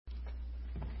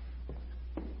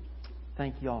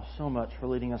Thank you all so much for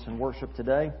leading us in worship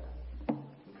today.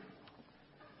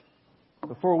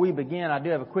 Before we begin, I do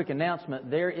have a quick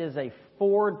announcement. There is a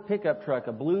Ford pickup truck,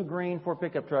 a blue-green Ford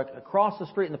pickup truck, across the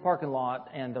street in the parking lot,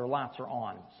 and their lights are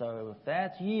on. So if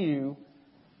that's you,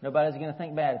 nobody's going to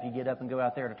think bad if you get up and go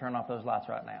out there to turn off those lights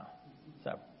right now.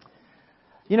 So,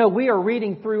 we are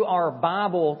reading through our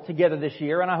Bible together this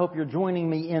year, and I hope you're joining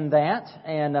me in that.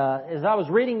 And as I was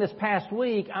reading this past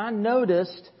week, I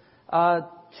noticed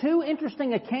two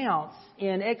interesting accounts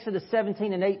in Exodus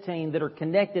 17 and 18 that are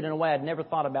connected in a way I'd never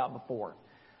thought about before.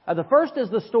 The first is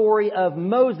the story of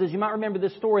Moses. You might remember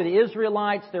this story. The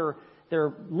Israelites,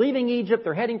 they're leaving Egypt.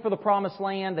 They're heading for the Promised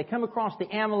Land. They come across the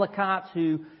Amalekites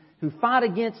who fight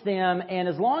against them. And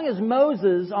as long as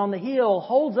Moses on the hill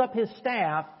holds up his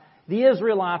staff, the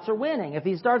Israelites are winning. If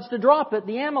he starts to drop it,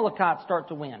 the Amalekites start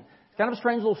to win. It's kind of a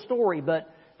strange little story, but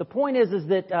the point is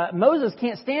that Moses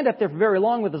can't stand up there for very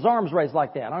long with his arms raised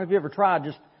like that. I don't know if you ever tried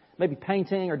just maybe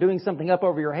painting or doing something up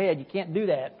over your head. You can't do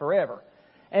that forever.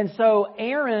 And so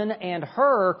Aaron and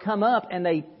Hur come up and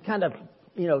they kind of,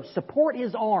 support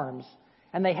his arms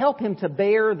and they help him to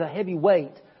bear the heavy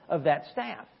weight of that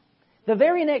staff. The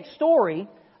very next story,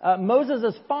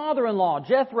 Moses' father-in-law,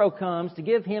 Jethro, comes to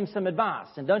give him some advice.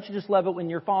 And don't you just love it when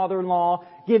your father-in-law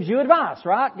gives you advice,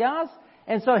 right, guys?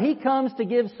 And so he comes to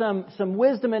give some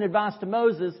wisdom and advice to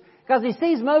Moses because he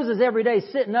sees Moses every day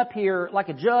sitting up here like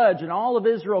a judge, and all of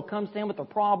Israel comes to him with their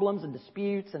problems and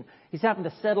disputes, and he's having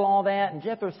to settle all that. And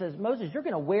Jethro says, Moses, you're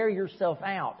going to wear yourself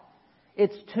out.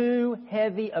 It's too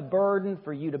heavy a burden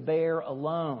for you to bear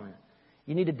alone.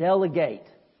 You need to delegate.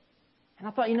 And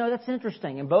I thought, that's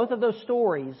interesting. In both of those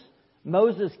stories,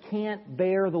 Moses can't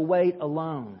bear the weight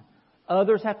alone.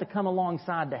 Others have to come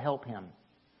alongside to help him.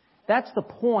 That's the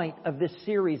point of this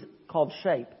series called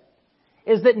Shape,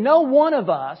 is that no one of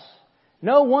us,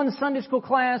 no one Sunday school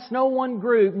class, no one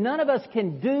group, none of us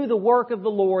can do the work of the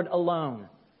Lord alone.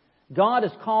 God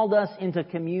has called us into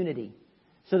community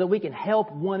so that we can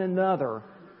help one another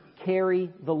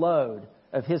carry the load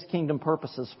of His kingdom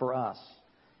purposes for us.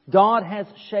 God has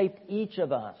shaped each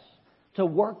of us to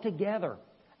work together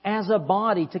as a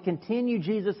body to continue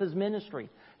Jesus' ministry,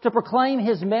 to proclaim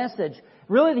His message.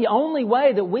 Really the only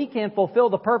way that we can fulfill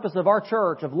the purpose of our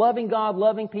church, of loving God,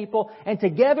 loving people, and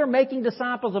together making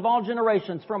disciples of all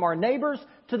generations from our neighbors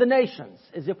to the nations,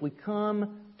 is if we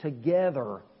come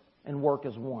together and work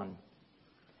as one.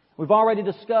 We've already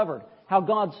discovered how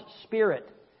God's Spirit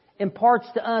imparts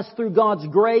to us through God's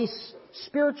grace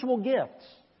spiritual gifts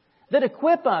that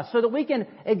equip us so that we can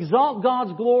exalt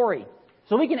God's glory,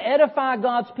 so we can edify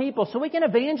God's people, so we can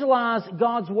evangelize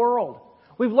God's world.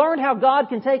 We've learned how God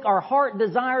can take our heart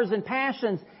desires and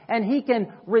passions and He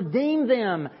can redeem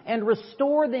them and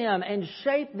restore them and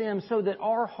shape them so that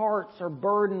our hearts are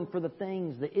burdened for the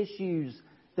things, the issues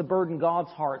that burden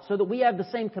God's heart, so that we have the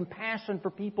same compassion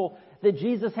for people that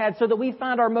Jesus had, so that we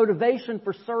find our motivation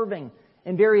for serving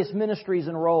in various ministries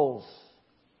and roles.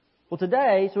 Well,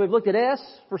 today, so we've looked at S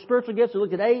for spiritual gifts, we've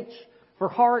looked at H for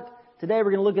heart. Today we're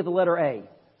going to look at the letter A,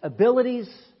 abilities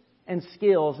and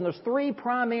skills. And there's three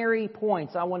primary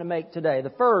points I want to make today.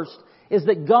 The first is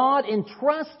that God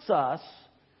entrusts us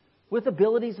with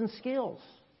abilities and skills.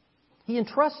 He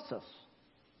entrusts us.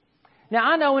 Now,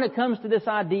 I know when it comes to this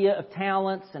idea of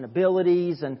talents and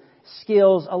abilities and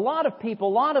skills, a lot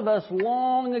of us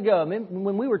long ago,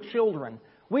 when we were children,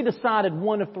 we decided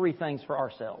one of three things for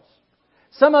ourselves.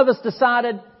 Some of us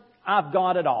decided, I've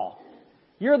got it all.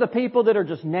 You're the people that are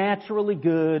just naturally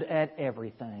good at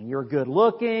everything. You're good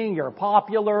looking, you're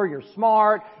popular, you're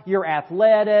smart, you're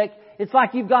athletic. It's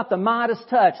like you've got the Midas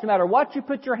touch. No matter what you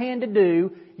put your hand to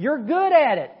do, you're good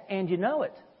at it, and you know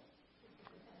it.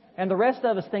 And the rest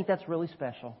of us think that's really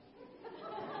special.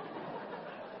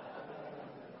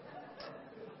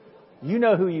 You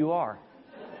know who you are.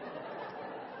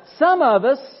 Some of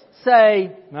us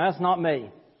say, no, that's not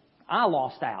me. I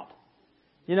lost out.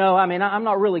 I'm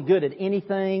not really good at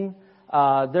anything.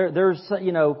 Life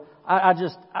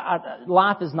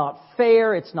is not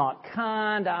fair. It's not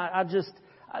kind.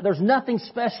 There's nothing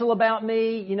special about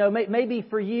me. Maybe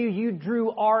for you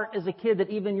drew art as a kid that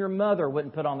even your mother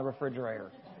wouldn't put on the refrigerator.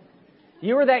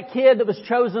 You were that kid that was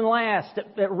chosen last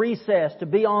at recess to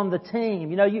be on the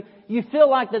team. You feel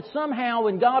like that somehow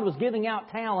when God was giving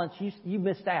out talents, you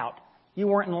missed out. You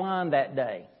weren't in line that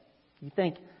day. You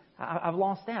think, I've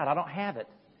lost out. I don't have it.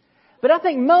 But I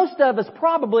think most of us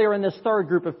probably are in this third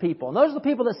group of people. And those are the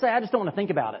people that say, I just don't want to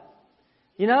think about it.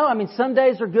 Some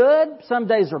days are good. Some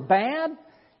days are bad.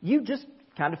 You just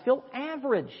kind of feel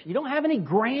average. You don't have any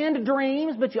grand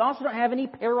dreams, but you also don't have any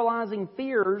paralyzing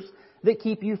fears that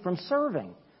keep you from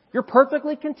serving. You're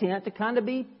perfectly content to kind of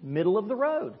be middle of the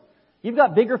road. You've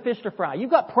got bigger fish to fry. You've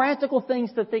got practical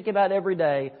things to think about every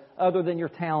day other than your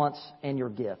talents and your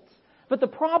gifts. But the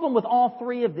problem with all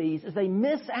three of these is they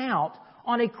miss out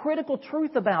on a critical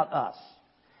truth about us.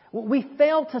 We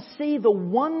fail to see the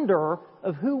wonder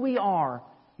of who we are,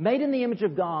 made in the image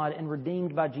of God and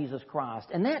redeemed by Jesus Christ.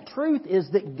 And that truth is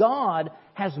that God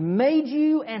has made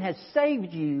you and has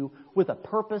saved you with a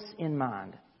purpose in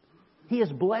mind. He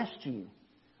has blessed you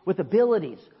with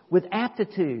abilities, with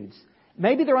aptitudes.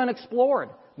 Maybe they're unexplored.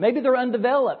 Maybe they're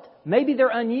undeveloped. Maybe they're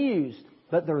unused,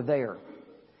 but they're there.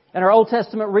 In our Old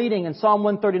Testament reading in Psalm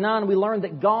 139, we learned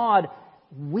that God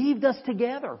weaved us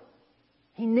together.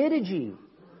 He knitted you.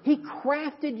 He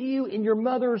crafted you in your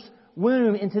mother's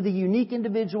womb into the unique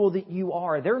individual that you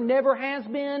are. There never has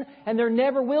been and there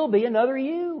never will be another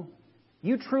you.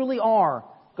 You truly are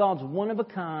God's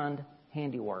one-of-a-kind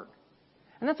handiwork.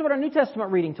 And that's what our New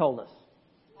Testament reading told us.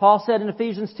 Paul said in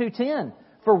Ephesians 2:10,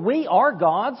 "For we are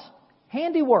God's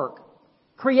handiwork,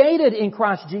 created in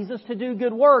Christ Jesus to do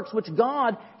good works, which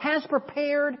God has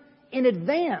prepared in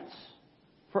advance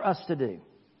for us to do."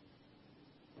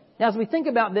 Now, as we think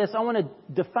about this, I want to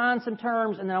define some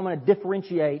terms and then I want to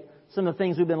differentiate some of the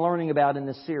things we've been learning about in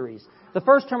this series. The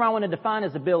first term I want to define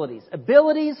is abilities.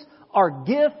 Abilities are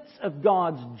gifts of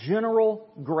God's general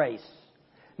grace.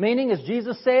 Meaning, as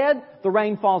Jesus said, the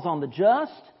rain falls on the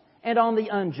just and on the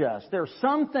unjust. There are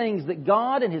some things that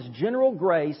God in His general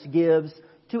grace gives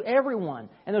to everyone.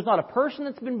 And there's not a person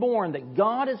that's been born that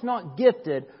God has not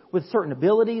gifted with certain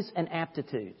abilities and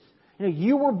aptitudes.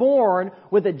 You were born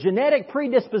with a genetic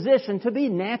predisposition to be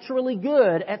naturally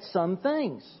good at some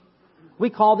things.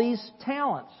 We call these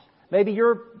talents. Maybe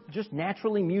you're just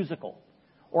naturally musical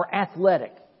or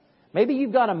athletic. Maybe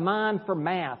you've got a mind for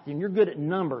math and you're good at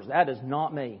numbers. That is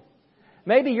not me.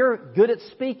 Maybe you're good at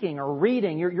speaking or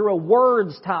reading. You're a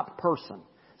words type person.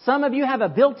 Some of you have a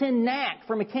built-in knack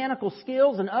for mechanical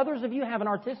skills and others of you have an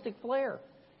artistic flair.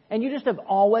 And you just have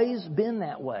always been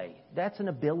that way. That's an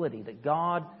ability that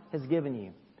God has given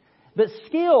you. But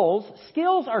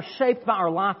skills are shaped by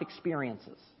our life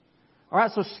experiences. All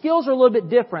right, so skills are a little bit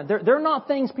different. They're not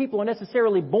things people are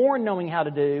necessarily born knowing how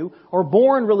to do or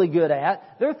born really good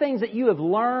at. They're things that you have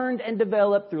learned and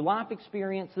developed through life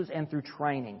experiences and through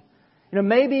training.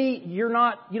 Maybe you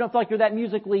don't feel like you're that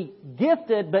musically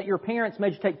gifted, but your parents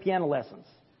made you take piano lessons.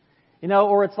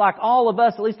 Or it's like all of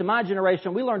us, at least in my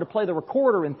generation, we learned to play the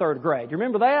recorder in 3rd grade. You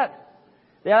remember that?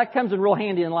 Yeah, that comes in real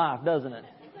handy in life, doesn't it?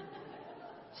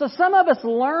 So some of us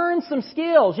learn some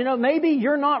skills. Maybe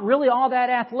you're not really all that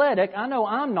athletic. I know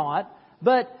I'm not.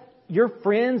 But your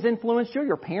friends influenced you,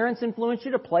 your parents influenced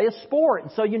you to play a sport.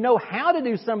 And so you know how to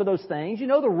do some of those things. You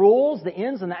know the rules, the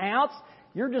ins and the outs.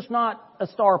 You're just not a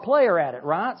star player at it,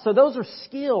 right? So those are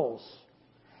skills.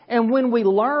 And when we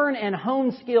learn and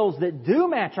hone skills that do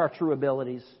match our true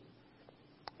abilities,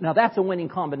 now that's a winning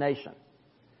combination.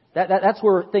 That's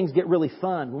where things get really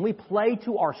fun. When we play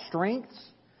to our strengths,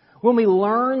 when we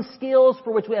learn skills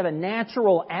for which we have a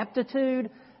natural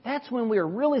aptitude, that's when we are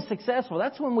really successful.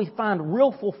 That's when we find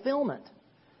real fulfillment.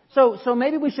 So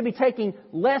maybe we should be taking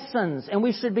lessons and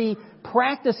we should be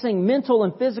practicing mental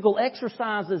and physical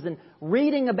exercises and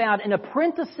reading about and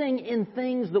apprenticing in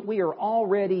things that we are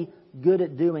already good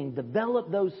at doing.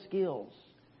 Develop those skills.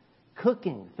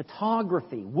 Cooking,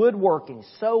 photography, woodworking,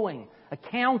 sewing,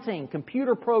 accounting,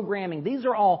 computer programming. These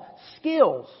are all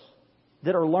skills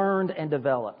that are learned and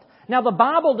developed. Now, the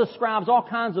Bible describes all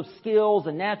kinds of skills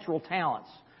and natural talents.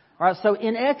 All right, so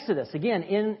in Exodus,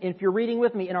 again, if you're reading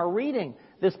with me, in our reading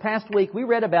this past week, we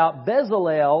read about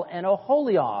Bezalel and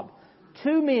Oholiab,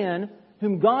 2 men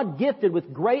whom God gifted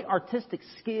with great artistic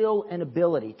skill and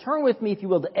ability. Turn with me, if you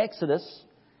will, to Exodus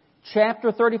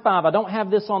chapter 35. I don't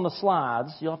have this on the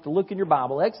slides. You'll have to look in your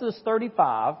Bible. Exodus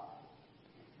 35,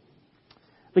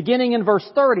 beginning in verse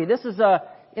 30. This is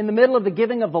in the middle of the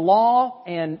giving of the law,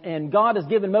 and God has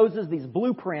given Moses these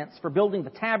blueprints for building the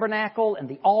tabernacle and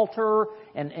the altar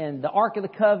and the Ark of the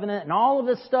Covenant and all of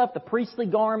this stuff, the priestly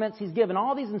garments. He's given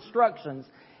all these instructions,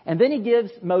 and then He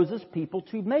gives Moses people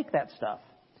to make that stuff.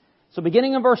 So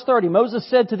beginning in verse 30, Moses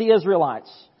said to the Israelites,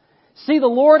 "See, the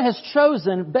Lord has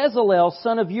chosen Bezalel,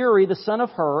 son of Uri, the son of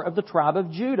Hur, of the tribe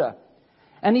of Judah,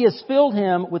 and He has filled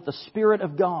him with the Spirit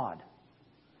of God,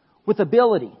 with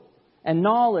ability and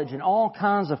knowledge in all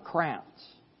kinds of crafts,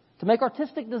 to make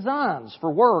artistic designs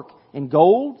for work in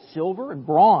gold, silver, and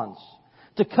bronze,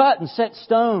 to cut and set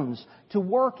stones, to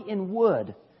work in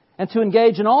wood, and to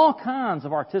engage in all kinds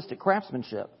of artistic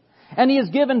craftsmanship. And He has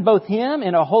given both him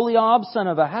and Oholiab, son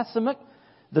of Ahisamach,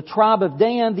 the tribe of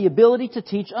Dan, the ability to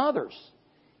teach others.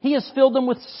 He has filled them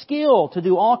with skill to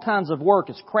do all kinds of work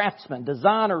as craftsmen,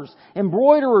 designers,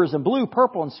 embroiderers in blue,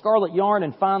 purple, and scarlet yarn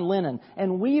and fine linen,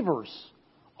 and weavers,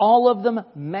 all of them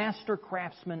master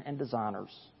craftsmen and designers.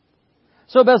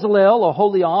 So Bezalel,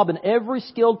 Oholiab, and every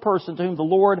skilled person to whom the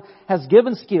Lord has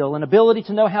given skill and ability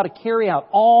to know how to carry out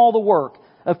all the work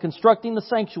of constructing the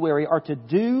sanctuary are to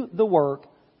do the work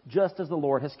just as the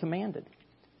Lord has commanded.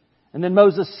 And then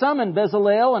Moses summoned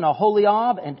Bezalel and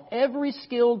Oholiab and every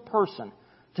skilled person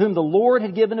to whom the Lord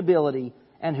had given ability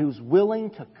and who's willing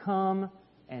to come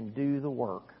and do the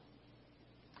work.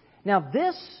 Now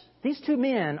these two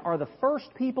men are the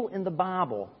first people in the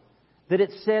Bible that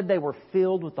it said they were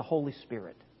filled with the Holy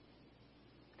Spirit.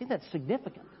 I think that's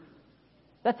significant.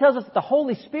 That tells us that the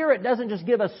Holy Spirit doesn't just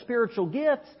give us spiritual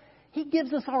gifts. He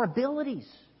gives us our abilities.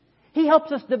 He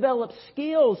helps us develop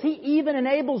skills. He even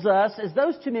enables us, as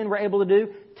those two men were able to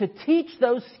do, to teach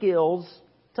those skills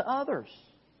to others.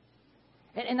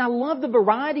 And I love the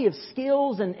variety of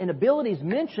skills and abilities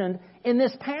mentioned in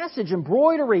this passage.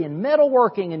 Embroidery and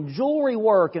metalworking and jewelry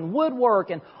work and woodwork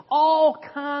and all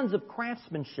kinds of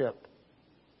craftsmanship.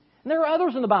 And there are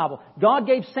others in the Bible. God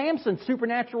gave Samson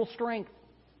supernatural strength.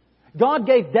 God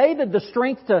gave David the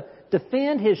strength to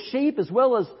defend his sheep as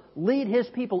well as lead his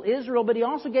people Israel. But He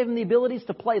also gave him the abilities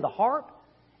to play the harp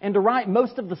and to write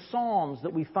most of the Psalms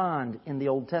that we find in the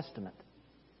Old Testament.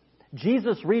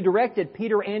 Jesus redirected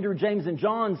Peter, Andrew, James, and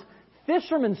John's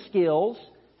fisherman skills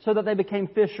so that they became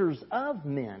fishers of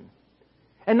men.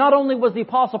 And not only was the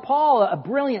Apostle Paul a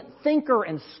brilliant thinker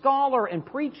and scholar and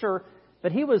preacher,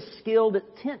 but he was skilled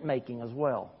at tent making as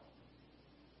well.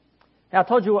 Now, I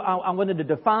told you I wanted to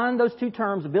define those two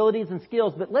terms, abilities and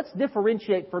skills, but let's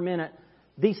differentiate for a minute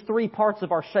these three parts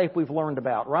of our shape we've learned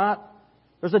about, right?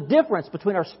 There's a difference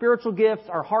between our spiritual gifts,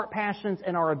 our heart passions,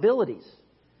 and our abilities.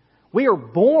 We are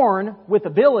born with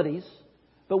abilities,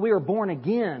 but we are born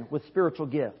again with spiritual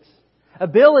gifts.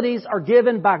 Abilities are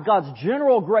given by God's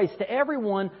general grace to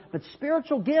everyone, but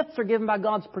spiritual gifts are given by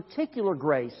God's particular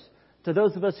grace to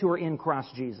those of us who are in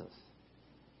Christ Jesus.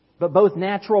 But both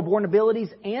natural born abilities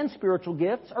and spiritual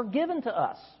gifts are given to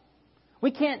us. We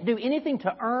can't do anything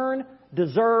to earn,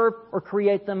 deserve, or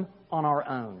create them on our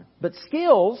own. But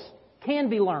skills can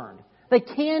be learned. They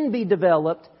can be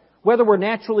developed, whether we're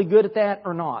naturally good at that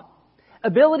or not.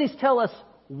 Abilities tell us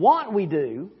what we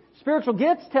do. Spiritual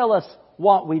gifts tell us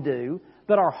what we do.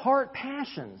 But our heart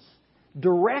passions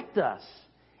direct us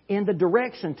in the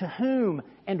direction to whom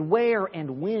and where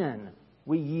and when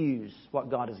we use what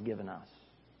God has given us.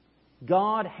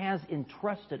 God has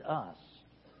entrusted us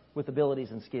with abilities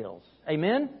and skills.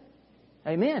 Amen?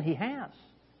 Amen. He has.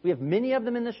 We have many of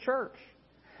them in this church.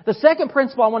 The second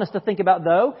principle I want us to think about,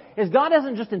 though, is God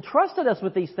hasn't just entrusted us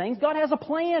with these things. God has a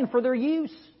plan for their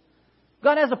use.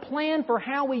 God has a plan for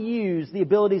how we use the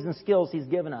abilities and skills He's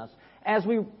given us. As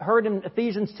we heard in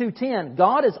Ephesians 2:10,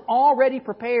 God has already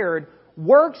prepared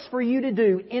works for you to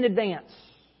do in advance.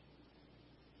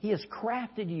 He has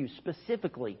crafted you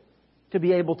specifically to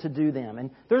be able to do them.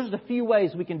 And there's just a few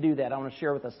ways we can do that I want to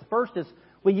share with us. The first is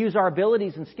we use our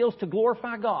abilities and skills to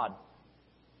glorify God.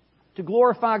 To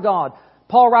glorify God.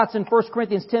 Paul writes in 1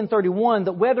 Corinthians 10:31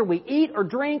 that whether we eat or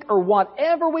drink or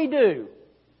whatever we do,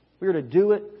 we are to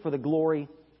do it for the glory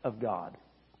of God.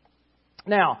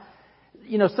 Now,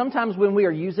 sometimes when we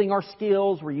are using our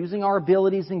skills, we're using our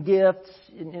abilities and gifts,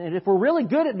 and if we're really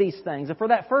good at these things, if we're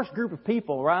that first group of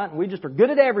people, right, and we just are good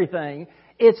at everything,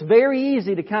 it's very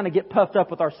easy to kind of get puffed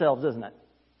up with ourselves, isn't it?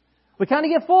 We kind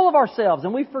of get full of ourselves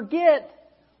and we forget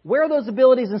where those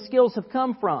abilities and skills have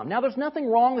come from. Now, there's nothing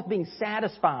wrong with being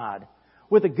satisfied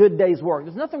with a good day's work.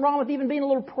 There's nothing wrong with even being a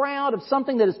little proud of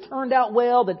something that has turned out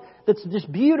well, that's just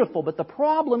beautiful. But the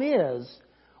problem is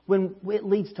when it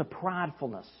leads to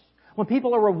pridefulness. When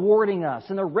people are rewarding us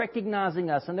and they're recognizing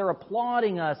us and they're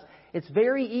applauding us, it's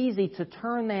very easy to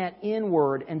turn that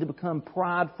inward and to become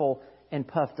prideful and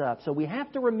puffed up. So we have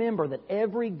to remember that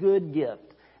every good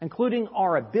gift, including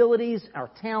our abilities, our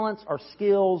talents, our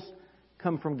skills,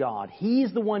 come from God.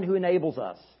 He's the one who enables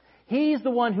us. He's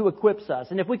the one who equips us.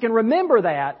 And if we can remember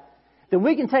that, then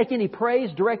we can take any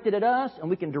praise directed at us and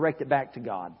we can direct it back to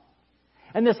God.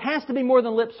 And this has to be more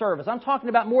than lip service. I'm talking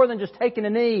about more than just taking a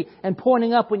knee and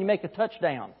pointing up when you make a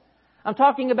touchdown. I'm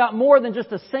talking about more than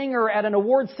just a singer at an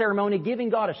awards ceremony giving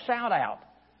God a shout out.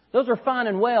 Those are fine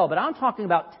and well, but I'm talking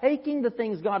about taking the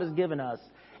things God has given us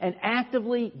and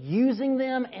actively using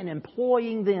them and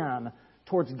employing them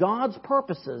towards God's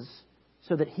purposes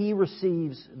so that He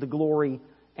receives the glory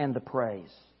and the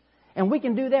praise. And we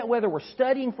can do that whether we're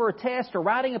studying for a test or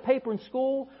writing a paper in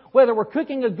school, whether we're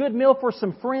cooking a good meal for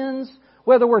some friends,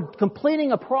 whether we're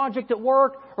completing a project at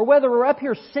work, or whether we're up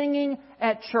here singing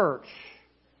at church.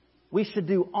 We should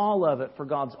do all of it for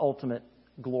God's ultimate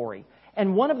glory.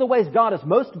 And one of the ways God is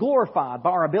most glorified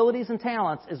by our abilities and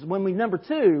talents is when we, number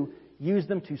two, use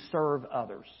them to serve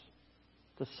others.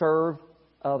 To serve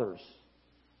others.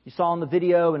 You saw in the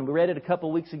video, and we read it a couple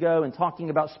of weeks ago, in talking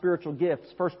about spiritual gifts,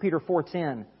 1 Peter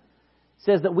 4:10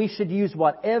 says that we should use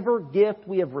whatever gift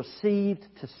we have received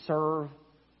to serve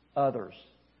others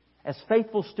as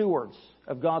faithful stewards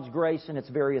of God's grace in its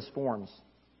various forms.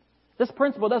 This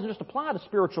principle doesn't just apply to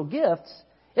spiritual gifts,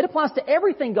 it applies to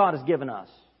everything God has given us.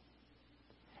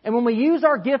 And when we use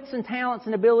our gifts and talents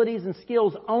and abilities and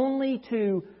skills only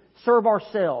to serve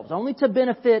ourselves, only to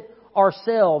benefit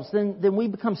ourselves, then we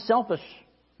become selfish.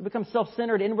 We become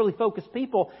self-centered, inwardly focused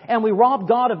people, and we rob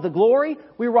God of the glory,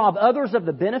 we rob others of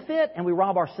the benefit, and we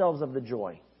rob ourselves of the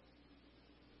joy.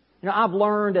 You know, I've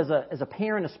learned as a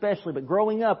parent especially, but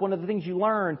growing up, one of the things you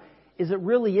learn is it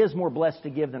really is more blessed to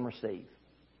give than receive.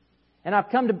 And I've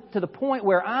come to the point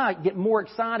where I get more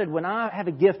excited when I have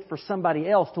a gift for somebody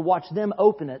else to watch them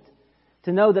open it,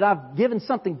 to know that I've given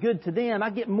something good to them. I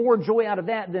get more joy out of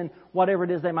that than whatever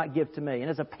it is they might give to me. And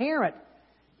as a parent,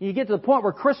 you get to the point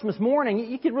where Christmas morning,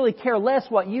 you could really care less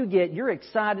what you get. You're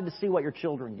excited to see what your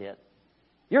children get.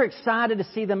 You're excited to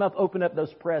see them open up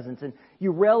those presents, and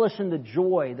you relish in the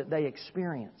joy that they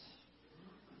experience.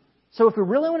 So if we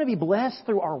really want to be blessed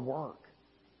through our work,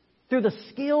 through the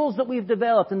skills that we've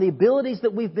developed and the abilities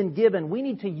that we've been given, we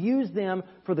need to use them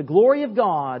for the glory of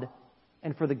God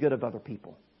and for the good of other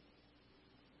people.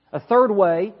 A third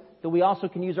way that we also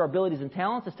can use our abilities and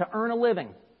talents is to earn a living.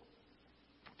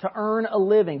 To earn a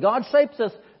living. God shapes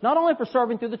us not only for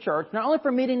serving through the church, not only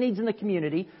for meeting needs in the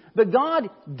community, but God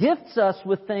gifts us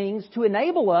with things to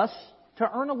enable us to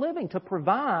earn a living, to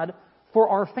provide for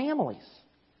our families.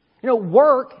 You know,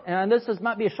 work, and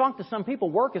might be a shock to some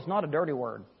people, work is not a dirty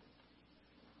word.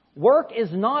 Work is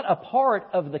not a part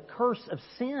of the curse of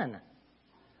sin.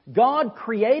 God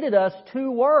created us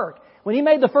to work. When He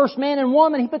made the first man and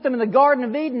woman, He put them in the Garden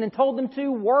of Eden and told them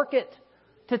to work it,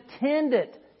 to tend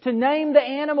it, to name the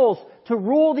animals, to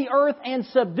rule the earth and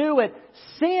subdue it.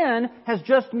 Sin has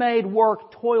just made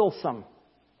work toilsome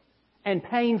and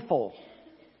painful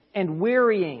and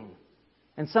wearying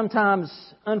and sometimes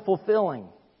unfulfilling.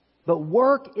 But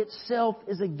work itself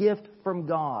is a gift from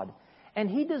God. And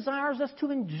He desires us to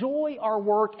enjoy our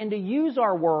work and to use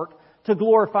our work to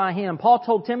glorify Him. Paul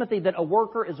told Timothy that a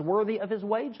worker is worthy of his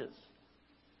wages.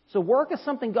 So work is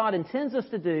something God intends us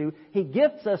to do. He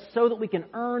gifts us so that we can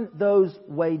earn those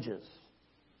wages.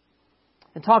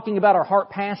 And talking about our heart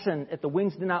passion at the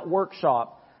Wednesday night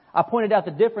workshop, I pointed out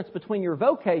the difference between your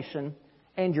vocation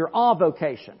and your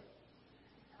avocation.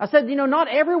 I said, not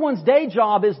everyone's day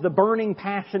job is the burning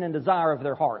passion and desire of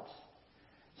their hearts.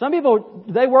 Some people,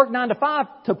 they work 9 to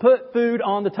 5 to put food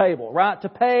on the table, right? To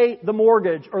pay the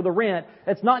mortgage or the rent.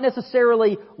 It's not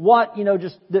necessarily what,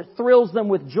 just that thrills them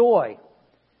with joy.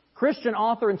 Christian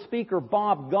author and speaker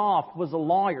Bob Goff was a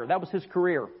lawyer. That was his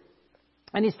career.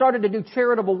 And he started to do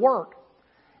charitable work.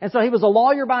 And so he was a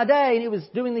lawyer by day, and he was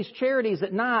doing these charities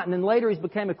at night, and then later he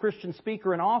became a Christian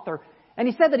speaker and author. And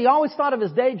he said that he always thought of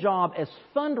his day job as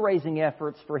fundraising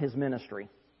efforts for his ministry.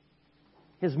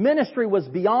 His ministry was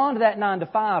beyond that 9 to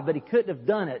 5, but he couldn't have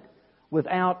done it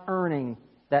without earning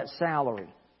that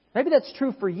salary. Maybe that's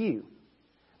true for you.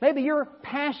 Maybe you're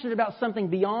passionate about something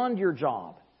beyond your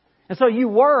job. And so you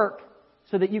work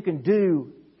so that you can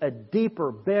do a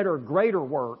deeper, better, greater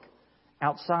work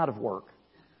outside of work.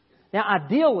 Now,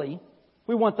 ideally,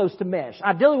 we want those to mesh.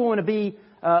 Ideally, we want to be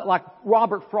like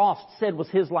Robert Frost said was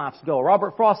his life's goal.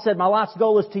 Robert Frost said, "My life's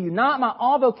goal is to unite my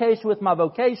avocation with my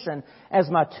vocation as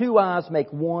my two eyes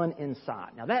make one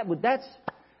inside." Now,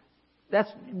 that's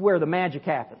where the magic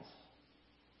happens.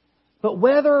 But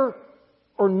whether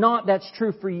or not that's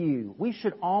true for you, we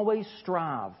should always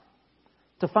strive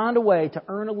to find a way to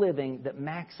earn a living that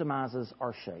maximizes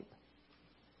our shape.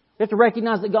 We have to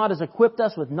recognize that God has equipped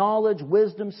us with knowledge,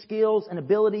 wisdom, skills, and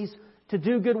abilities to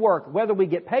do good work, whether we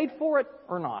get paid for it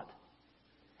or not.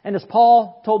 And as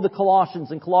Paul told the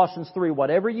Colossians in Colossians 3,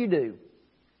 whatever you do,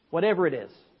 whatever it is,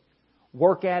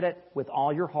 work at it with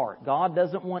all your heart. God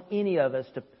doesn't want any of us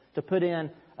to put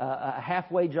in a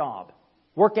halfway job.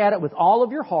 Work at it with all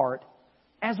of your heart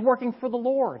as working for the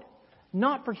Lord,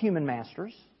 not for human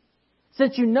masters,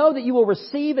 since you know that you will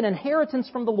receive an inheritance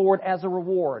from the Lord as a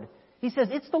reward. He says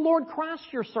it's the Lord Christ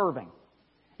you're serving.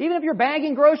 Even if you're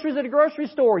bagging groceries at a grocery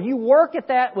store, you work at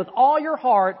that with all your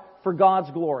heart for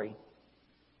God's glory,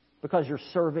 because you're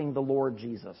serving the Lord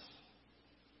Jesus.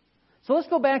 So let's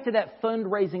go back to that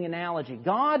fundraising analogy.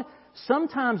 God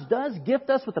sometimes does gift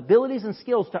us with abilities and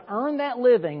skills to earn that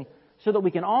living so that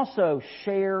we can also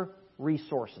share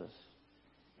resources.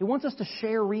 He wants us to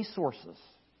share resources.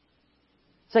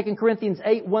 2 Corinthians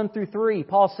 8, 1 through 3,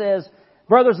 Paul says,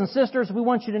 "Brothers and sisters, we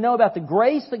want you to know about the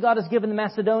grace that God has given the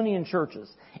Macedonian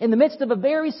churches. In the midst of a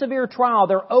very severe trial,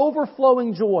 their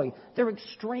overflowing joy, their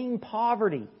extreme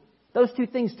poverty, those two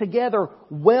things together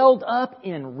welled up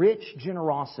in rich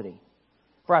generosity.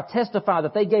 For I testify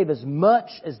that they gave as much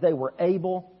as they were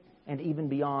able and even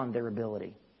beyond their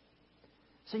ability."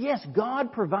 So yes,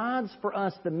 God provides for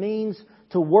us the means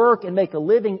to work and make a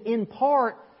living in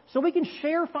part so we can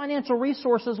share financial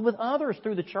resources with others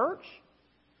through the church,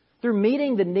 through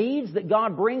meeting the needs that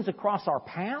God brings across our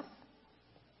path.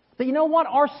 But you know what?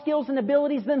 Our skills and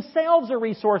abilities themselves are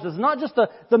resources. Not just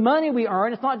the money we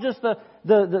earn. It's not just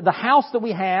the house that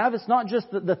we have. It's not just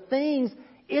the things.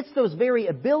 It's those very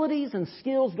abilities and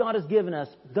skills God has given us.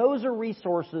 Those are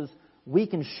resources we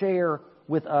can share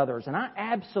with others. And I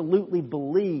absolutely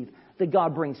believe that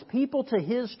God brings people to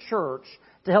His church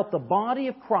to help the body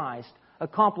of Christ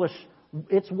accomplish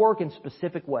its work in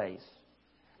specific ways.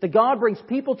 That God brings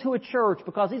people to a church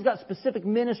because He's got specific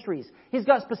ministries. He's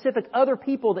got specific other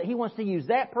people that He wants to use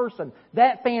that person,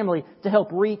 that family, to help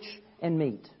reach and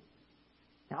meet.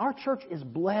 Now, our church is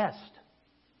blessed.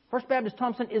 First Baptist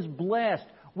Thompson is blessed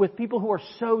with people who are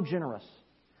so generous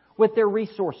with their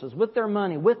resources, with their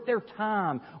money, with their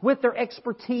time, with their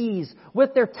expertise,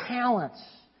 with their talents.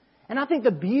 And I think the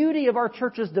beauty of our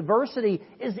church's diversity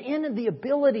is in the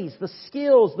abilities, the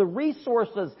skills, the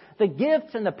resources, the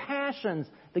gifts and the passions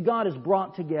that God has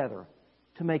brought together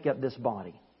to make up this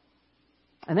body.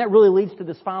 And that really leads to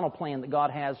this final plan that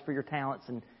God has for your talents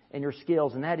and your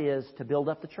skills, and that is to build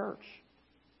up the church.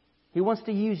 He wants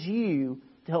to use you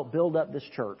to help build up this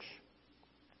church.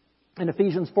 In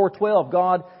Ephesians 4:12,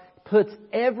 God puts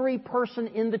every person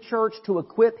in the church to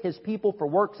equip His people for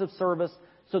works of service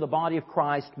so the body of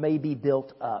Christ may be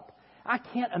built up. I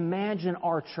can't imagine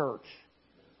our church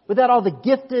without all the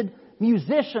gifted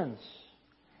musicians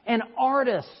and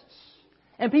artists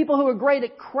and people who are great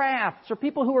at crafts or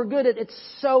people who are good at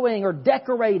sewing or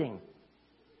decorating.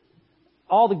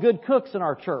 All the good cooks in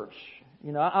our church.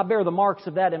 You know, I bear the marks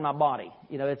of that in my body.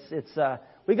 You know,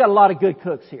 we got a lot of good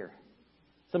cooks here.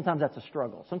 Sometimes that's a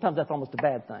struggle. Sometimes that's almost a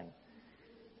bad thing.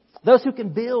 Those who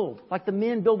can build, like the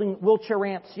men building wheelchair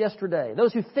ramps yesterday.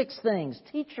 Those who fix things,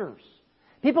 teachers.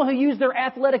 People who use their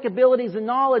athletic abilities and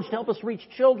knowledge to help us reach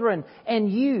children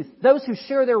and youth. Those who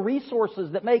share their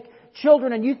resources that make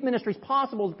children and youth ministries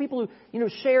possible. People who,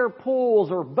 share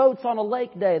pools or boats on a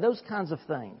lake day. Those kinds of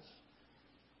things.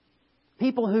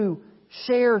 People who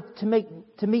share to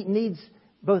meet needs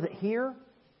both here,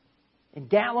 in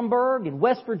Gatlinburg, in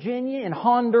West Virginia, in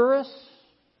Honduras.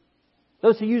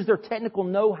 Those who use their technical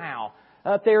know-how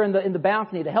up there in the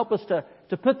balcony to help us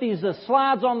to put these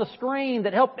slides on the screen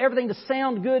that help everything to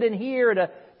sound good in here, to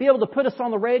be able to put us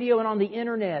on the radio and on the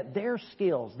internet. Their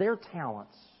skills, their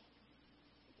talents.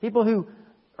 People who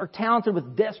are talented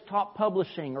with desktop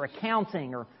publishing or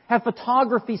accounting or have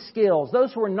photography skills.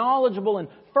 Those who are knowledgeable in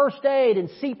first aid and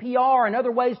CPR and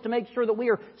other ways to make sure that we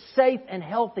are safe and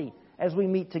healthy as we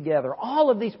meet together. All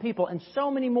of these people and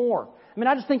so many more. I mean,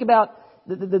 I just think about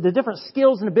the different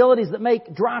skills and abilities that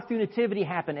make Drive-Thru Nativity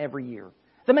happen every year.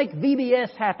 That make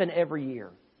VBS happen every year.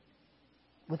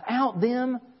 Without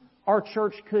them, our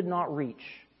church could not reach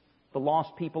the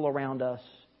lost people around us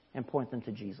and point them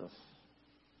to Jesus.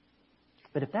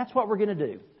 But if that's what we're going to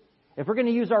do, if we're going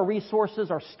to use our resources,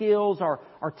 our skills, our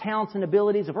talents and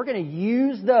abilities, if we're going to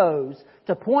use those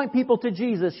to point people to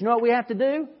Jesus, you know what we have to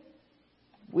do?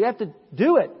 We have to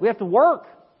do it. We have to work.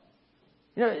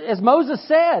 As Moses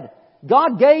said,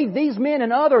 God gave these men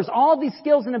and others all these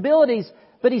skills and abilities,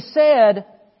 but He said,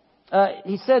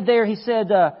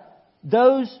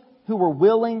 those who were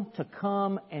willing to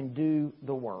come and do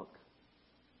the work.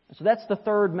 So that's the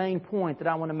third main point that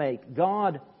I want to make.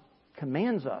 God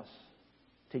commands us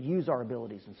to use our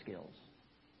abilities and skills.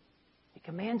 He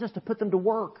commands us to put them to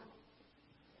work.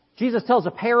 Jesus tells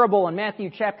a parable in Matthew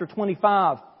chapter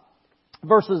 25,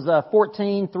 verses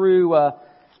 14 through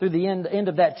the end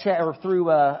of that chapter, or through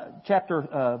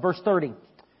chapter verse 30.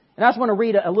 And I just want to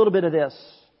read a little bit of this.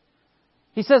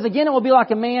 He says, "Again, it will be like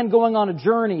a man going on a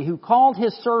journey who called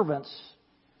his servants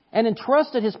and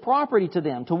entrusted his property to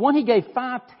them. To one he gave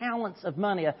 5 talents of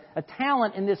money." A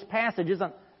talent in this passage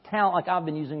isn't talent like I've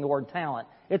been using the word talent.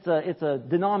 It's a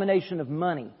denomination of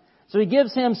money. So he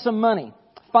gives him some money,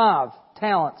 5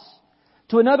 talents.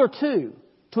 To another 2,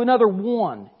 to another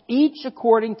 1, each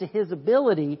according to his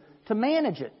ability to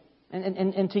manage it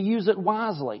and to use it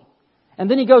wisely. And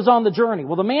then he goes on the journey.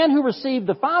 Well, the man who received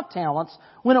the 5 talents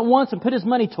went at once and put his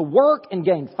money to work and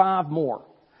gained 5 more.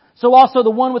 So also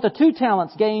the one with the 2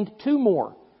 talents gained 2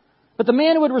 more. But the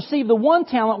man who had received the 1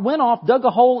 talent went off, dug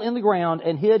a hole in the ground,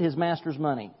 and hid his master's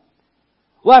money.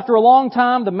 Well, after a long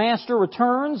time, the master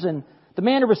returns, and the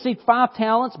man who received 5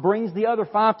 talents brings the other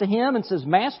 5 to him and says,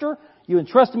 Master, you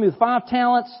entrusted me with 5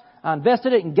 talents. I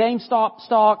invested it in GameStop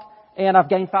stock, and I've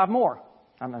gained 5 more.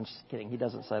 I'm just kidding. He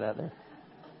doesn't say that there.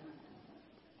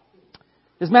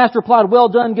 His master replied, Well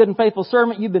done, good and faithful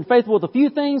servant. You've been faithful with a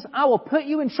few things. I will put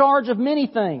you in charge of many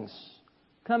things.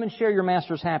 Come and share your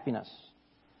master's happiness.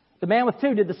 The man with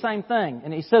 2 did the same thing,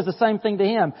 and he says the same thing to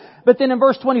him. But then in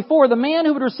verse 24, the man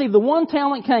who had received the 1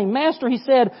 talent came. Master, he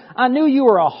said, I knew you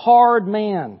were a hard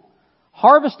man,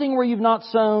 harvesting where you've not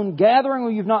sown, gathering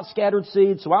where you've not scattered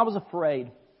seed, so I was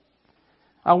afraid.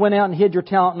 I went out and hid your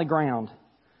talent in the ground.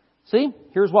 See,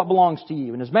 here's what belongs to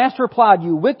you. And his master replied,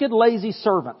 You wicked, lazy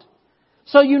servant.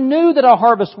 So you knew that I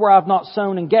harvest where I've not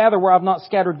sown and gather where I've not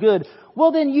scattered good.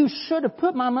 Well, then you should have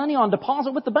put my money on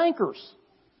deposit with the bankers,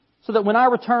 so that when I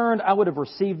returned, I would have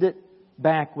received it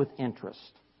back with interest.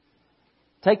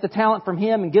 Take the talent from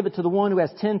him and give it to the one who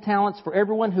has 10 talents. For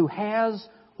everyone who has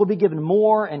will be given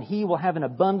more, and he will have an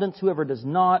abundance. Whoever does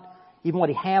not, even what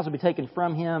he has will be taken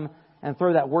from him. And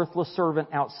throw that worthless servant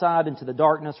outside into the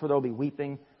darkness, where there will be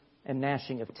weeping and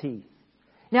gnashing of teeth.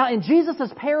 Now, in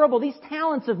Jesus' parable, these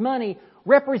talents of money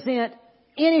represent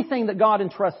anything that God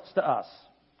entrusts to us.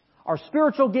 Our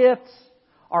spiritual gifts,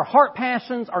 our heart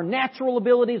passions, our natural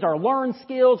abilities, our learned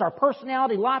skills, our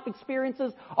personality, life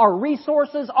experiences, our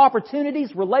resources,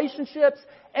 opportunities, relationships,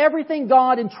 everything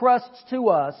God entrusts to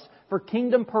us for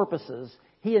kingdom purposes,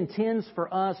 He intends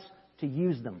for us to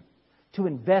use them, to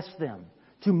invest them,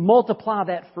 to multiply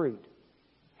that fruit.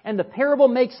 And the parable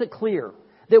makes it clear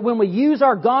that when we use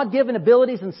our God-given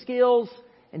abilities and skills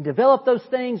and develop those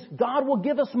things, God will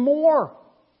give us more.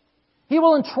 He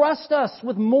will entrust us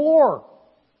with more.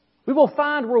 We will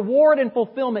find reward and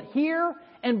fulfillment here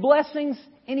and blessings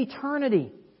in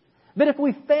eternity. But if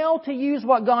we fail to use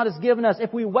what God has given us,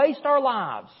 if we waste our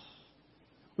lives,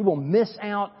 we will miss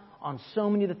out on so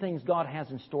many of the things God has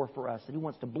in store for us that He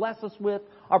wants to bless us with,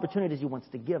 opportunities He wants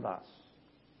to give us.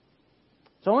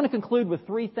 So I want to conclude with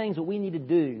 3 things that we need to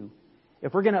do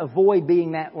if we're going to avoid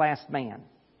being that last man.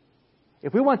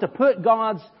 If we want to put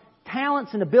God's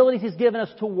talents and abilities He's given us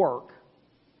to work,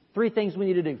 3 things we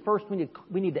need to do. First,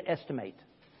 we need to estimate.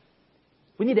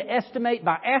 We need to estimate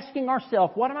by asking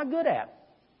ourselves, what am I good at?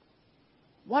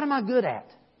 What am I good at?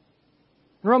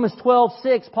 In Romans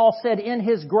 12:6, Paul said, in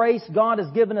His grace, God has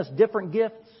given us different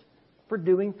gifts for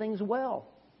doing things well.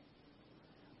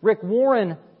 Rick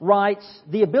Warren writes,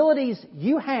 the abilities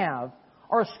you have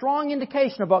are a strong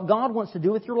indication of what God wants to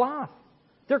do with your life.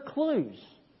 They're clues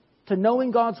to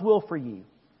knowing God's will for you.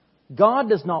 God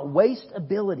does not waste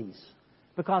abilities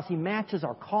because He matches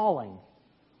our calling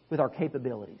with our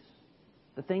capabilities,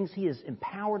 the things He has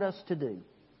empowered us to do.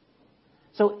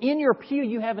 So in your pew,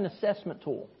 you have an assessment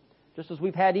tool, just as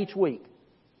we've had each week,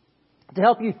 to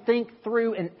help you think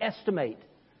through and estimate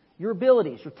your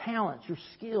abilities, your talents, your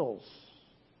skills.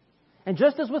 And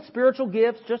just as with spiritual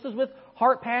gifts, just as with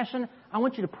heart passion, I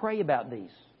want you to pray about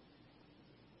these.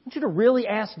 I want you to really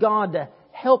ask God to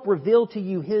help reveal to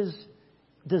you His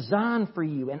design for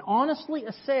you and honestly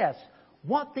assess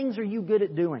what things are you good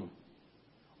at doing.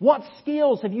 What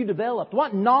skills have you developed?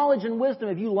 What knowledge and wisdom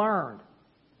have you learned?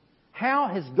 How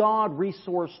has God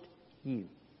resourced you?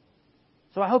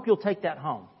 So I hope you'll take that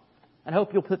home. And I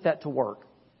hope you'll put that to work.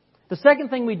 The second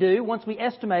thing we do, once we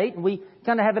estimate and we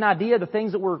kind of have an idea of the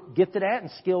things that we're gifted at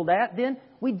and skilled at, then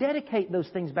we dedicate those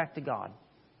things back to God.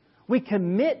 We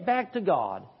commit back to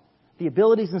God the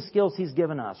abilities and skills He's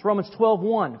given us. Romans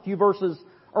 12:1, a few verses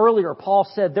earlier, Paul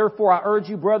said, Therefore I urge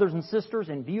you, brothers and sisters,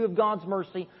 in view of God's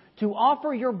mercy, to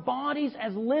offer your bodies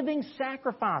as living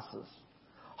sacrifices,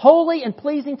 holy and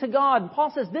pleasing to God. And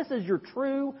Paul says this is your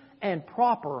true and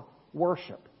proper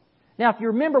worship. Now, if you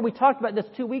remember, we talked about this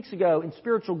 2 weeks ago in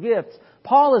spiritual gifts.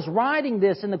 Paul is writing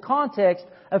this in the context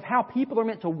of how people are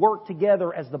meant to work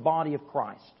together as the body of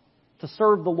Christ, to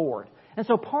serve the Lord. And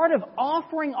so part of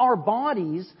offering our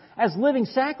bodies as living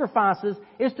sacrifices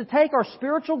is to take our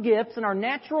spiritual gifts and our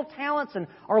natural talents and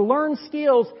our learned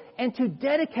skills and to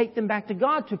dedicate them back to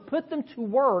God, to put them to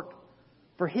work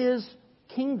for His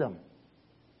kingdom.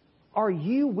 Are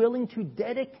you willing to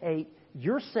dedicate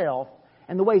yourself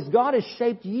and the ways God has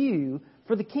shaped you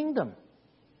for the kingdom?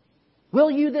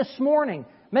 Will you this morning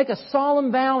make a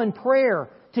solemn vow in prayer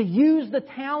to use the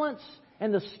talents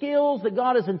and the skills that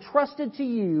God has entrusted to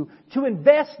you to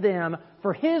invest them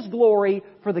for His glory,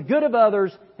 for the good of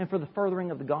others, and for the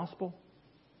furthering of the gospel?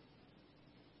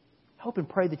 I hope and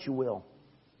pray that you will.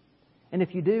 And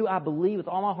if you do, I believe with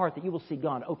all my heart that you will see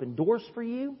God open doors for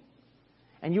you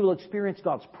and you will experience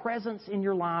God's presence in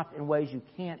your life in ways you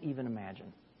can't even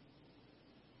imagine.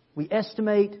 We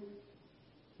estimate,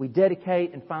 we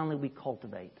dedicate, and finally we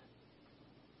cultivate.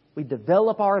 We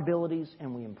develop our abilities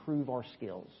and we improve our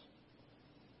skills.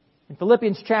 In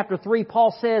Philippians chapter 3,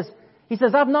 Paul says,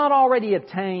 I've not already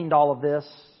obtained all of this.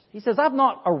 He says, I've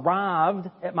not arrived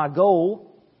at my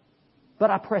goal, but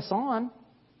I press on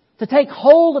to take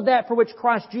hold of that for which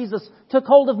Christ Jesus took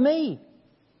hold of me.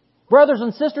 Brothers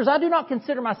and sisters, I do not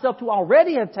consider myself to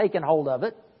already have taken hold of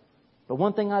it, but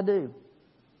one thing I do,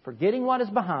 forgetting what is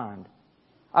behind,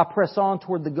 I press on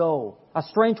toward the goal. I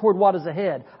strain toward what is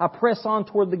ahead. I press on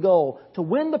toward the goal to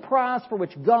win the prize for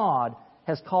which God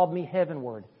has called me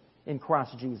heavenward in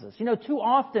Christ Jesus. You know, too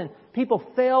often people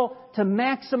fail to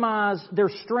maximize their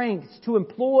strengths, to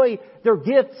employ their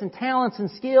gifts and talents and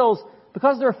skills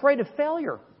because they're afraid of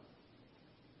failure.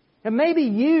 And maybe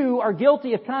you are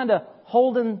guilty of kind of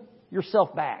holding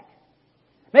yourself back.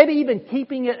 Maybe even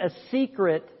keeping it a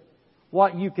secret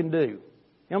what you can do.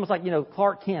 Almost like,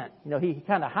 Clark Kent. He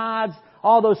kind of hides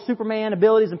all those Superman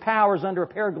abilities and powers under a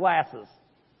pair of glasses.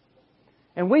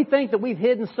 And we think that we've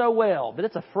hidden so well, but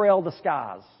it's a frail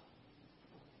disguise.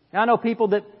 Now, I know people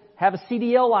that have a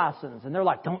CDL license, and they're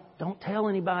like, don't tell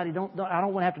anybody. I don't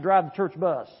want to have to drive the church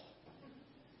bus.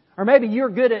 Or maybe you're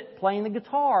good at playing the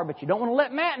guitar, but you don't want to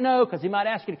let Matt know because he might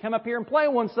ask you to come up here and play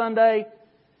one Sunday.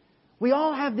 We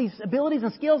all have these abilities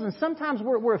and skills, and sometimes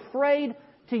we're afraid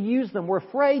to use them. We're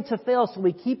afraid to fail, so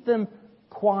we keep them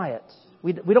quiet.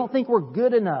 We don't think we're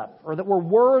good enough or that we're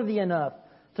worthy enough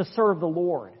to serve the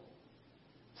Lord.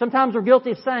 Sometimes we're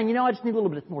guilty of saying, I just need a little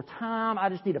bit more time. I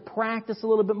just need to practice a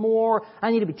little bit more.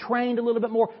 I need to be trained a little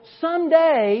bit more.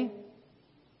 Someday,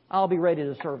 I'll be ready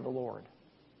to serve the Lord.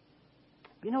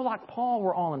 Like Paul,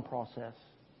 we're all in process.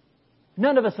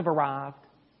 None of us have arrived.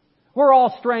 We're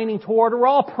all straining toward, we're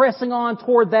all pressing on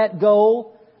toward that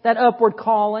goal, that upward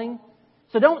calling.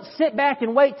 So don't sit back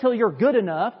and wait till you're good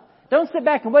enough. Don't sit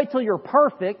back and wait till you're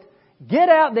perfect. Get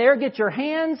out there, get your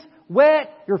hands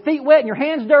wet, your feet wet and your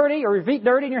hands dirty, or your feet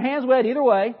dirty and your hands wet, either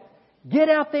way. Get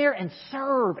out there and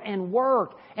serve and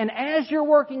work. And as you're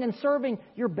working and serving,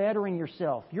 you're bettering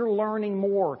yourself. You're learning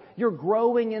more. You're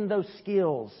growing in those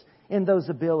skills, in those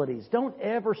abilities. Don't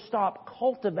ever stop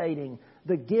cultivating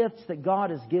the gifts that God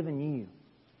has given you.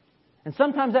 And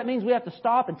sometimes that means we have to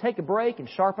stop and take a break and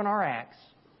sharpen our axe.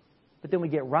 But then we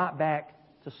get right back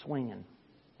to swinging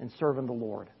and serving the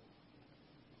Lord.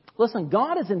 Listen,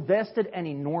 God has invested an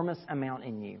enormous amount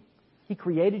in you. He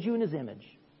created you in His image.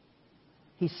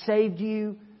 He saved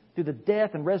you through the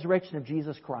death and resurrection of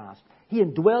Jesus Christ. He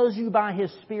indwells you by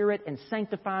His Spirit and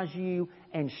sanctifies you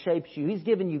and shapes you. He's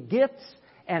given you gifts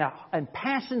and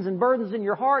passions and burdens in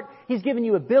your heart. He's given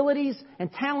you abilities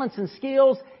and talents and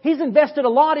skills. He's invested a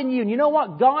lot in you. And you know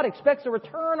what? God expects a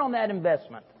return on that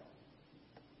investment.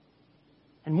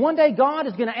 And one day God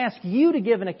is going to ask you to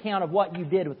give an account of what you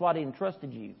did with what He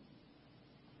entrusted you.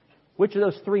 Which of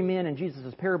those three men in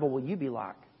Jesus' parable will you be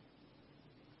like?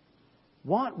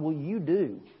 What will you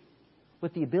do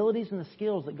with the abilities and the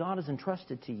skills that God has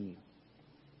entrusted to you?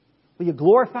 Will you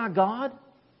glorify God,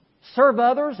 serve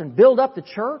others, and build up the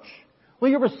church? Will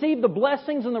you receive the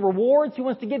blessings and the rewards He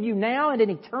wants to give you now and in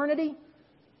eternity?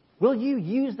 Will you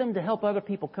use them to help other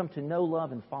people come to know,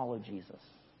 love, and follow Jesus?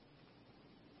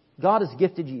 God has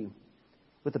gifted you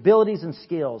with abilities and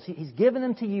skills. He's given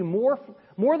them to you more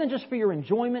than just for your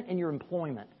enjoyment and your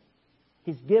employment.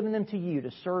 He's given them to you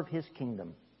to serve His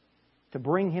kingdom, to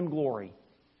bring Him glory,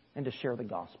 and to share the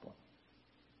gospel.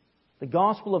 The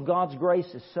gospel of God's grace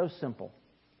is so simple.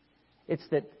 It's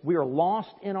that we are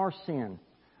lost in our sin.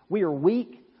 We are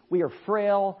weak. We are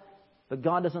frail. But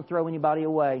God doesn't throw anybody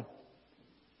away.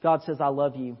 God says, I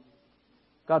love you.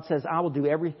 God says, I will do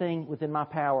everything within my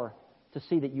power to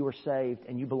see that you are saved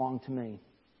and you belong to me.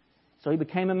 So He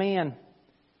became a man. And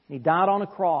He died on a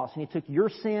cross. And He took your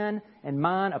sin and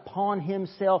mine upon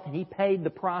Himself. And He paid the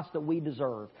price that we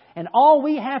deserve. And all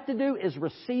we have to do is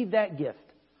receive that gift.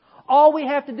 All we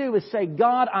have to do is say,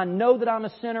 God, I know that I'm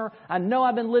a sinner. I know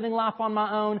I've been living life on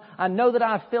my own. I know that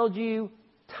I've failed you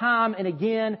time and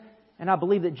again. And I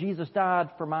believe that Jesus died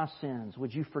for my sins.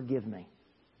 Would you forgive me?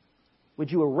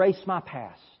 Would you erase my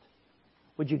past?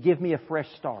 Would you give me a fresh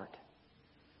start?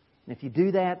 And if you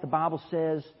do that, the Bible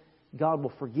says God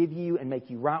will forgive you and make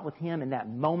you right with Him in that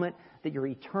moment that your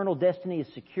eternal destiny is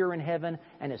secure in heaven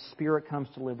and His Spirit comes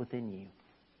to live within you.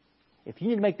 If you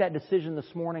need to make that decision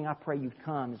this morning, I pray you'd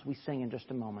come as we sing in just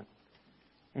a moment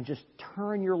and just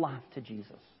turn your life to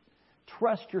Jesus.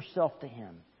 Trust yourself to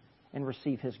Him and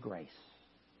receive His grace.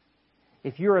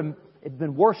 If you've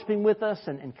been worshiping with us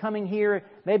and coming here,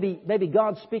 maybe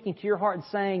God's speaking to your heart and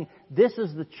saying, this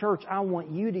is the church I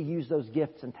want you to use those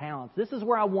gifts and talents. This is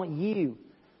where I want you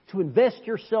to invest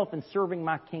yourself in serving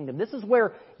my kingdom. This is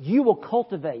where you will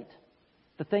cultivate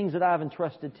the things that I've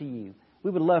entrusted to you.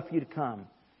 We would love for you to come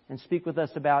and speak with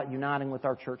us about uniting with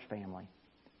our church family.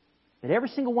 But every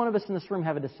single one of us in this room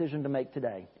have a decision to make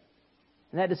today.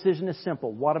 And that decision is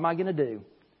simple. What am I going to do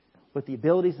with the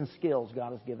abilities and skills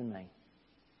God has given me?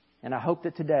 And I hope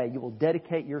that today you will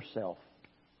dedicate yourself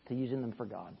to using them for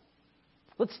God.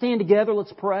 Let's stand together.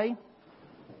 Let's pray.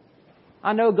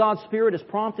 I know God's Spirit is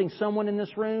prompting someone in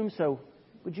this room, so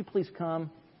would you please come,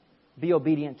 be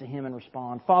obedient to Him and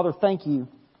respond. Father, thank you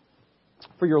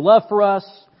for your love for us.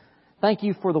 Thank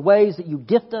you for the ways that you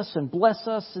gift us and bless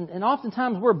us. And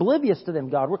oftentimes we're oblivious to them,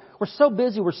 God. We're so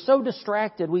busy. We're so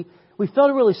distracted. We fail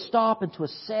to really stop and to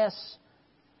assess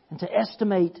and to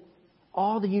estimate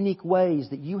all the unique ways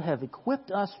that you have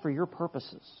equipped us for your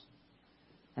purposes.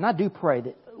 And I do pray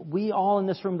that we all in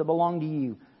this room that belong to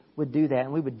you would do that,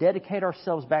 and we would dedicate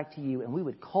ourselves back to you, and we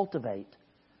would cultivate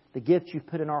the gifts you've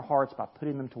put in our hearts by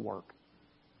putting them to work.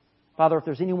 Father, if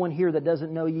there's anyone here that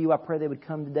doesn't know you, I pray they would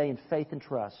come today in faith and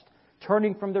trust,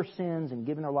 turning from their sins and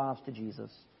giving their lives to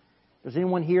Jesus. If there's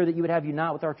anyone here that you would have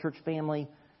unite with our church family,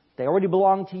 they already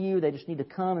belong to you. They just need to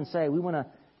come and say, we want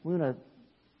to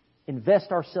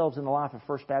invest ourselves in the life of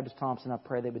First Baptist Thompson. I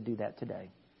pray they would do that today.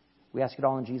 We ask it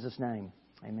all in Jesus' name.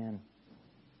 Amen.